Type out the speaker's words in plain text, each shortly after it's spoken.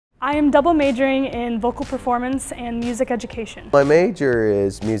I am double majoring in vocal performance and music education. My major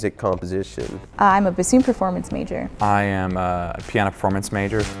is music composition. I'm a bassoon performance major. I am a piano performance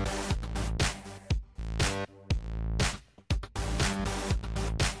major.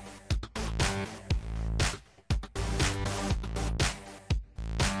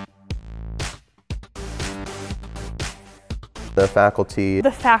 The faculty.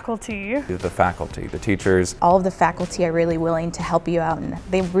 The faculty. The faculty, the teachers. All of the faculty are really willing to help you out and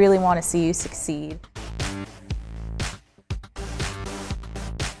they really want to see you succeed.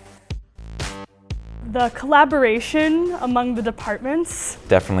 The collaboration among the departments.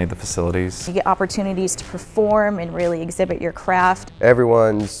 Definitely the facilities. You get opportunities to perform and really exhibit your craft.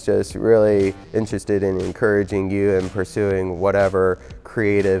 Everyone's just really interested in encouraging you and pursuing whatever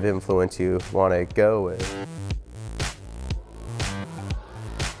creative influence you want to go with.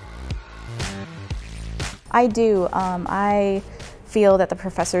 I do. I feel that the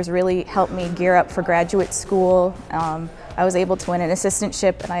professors really helped me gear up for graduate school. I was able to win an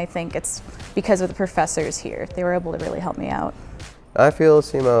assistantship, and I think it's because of the professors here. They were able to really help me out. I feel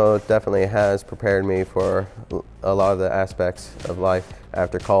SEMO definitely has prepared me for a lot of the aspects of life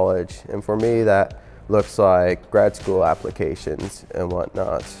after college. And for me, that looks like grad school applications and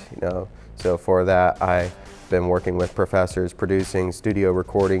whatnot, So for that, I've been working with professors, producing studio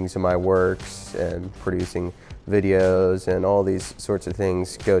recordings of my works and producing videos, and all these sorts of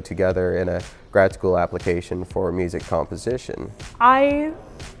things go together in a grad school application for music composition. I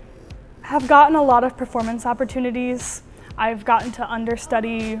have gotten a lot of performance opportunities. I've gotten to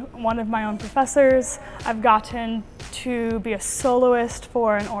understudy one of my own professors. I've gotten to be a soloist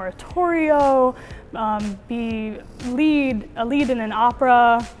for an oratorio, be a lead in an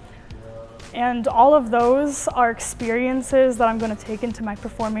opera. And all of those are experiences that I'm going to take into my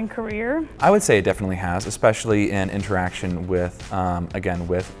performing career. I would say it definitely has, especially in interaction with, again,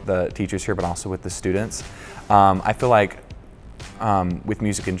 with the teachers here, but also with the students. I feel like with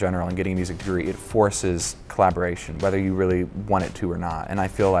music in general and getting a music degree, it forces collaboration, whether you really want it to or not. And I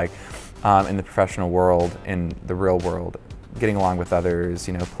feel like in the professional world, in the real world, getting along with others,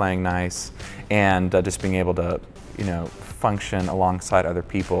 playing nice, and just being able to, function alongside other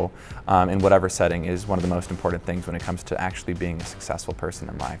people in whatever setting is one of the most important things when it comes to actually being a successful person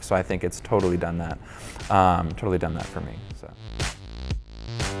in life. So I think it's totally done that for me. So.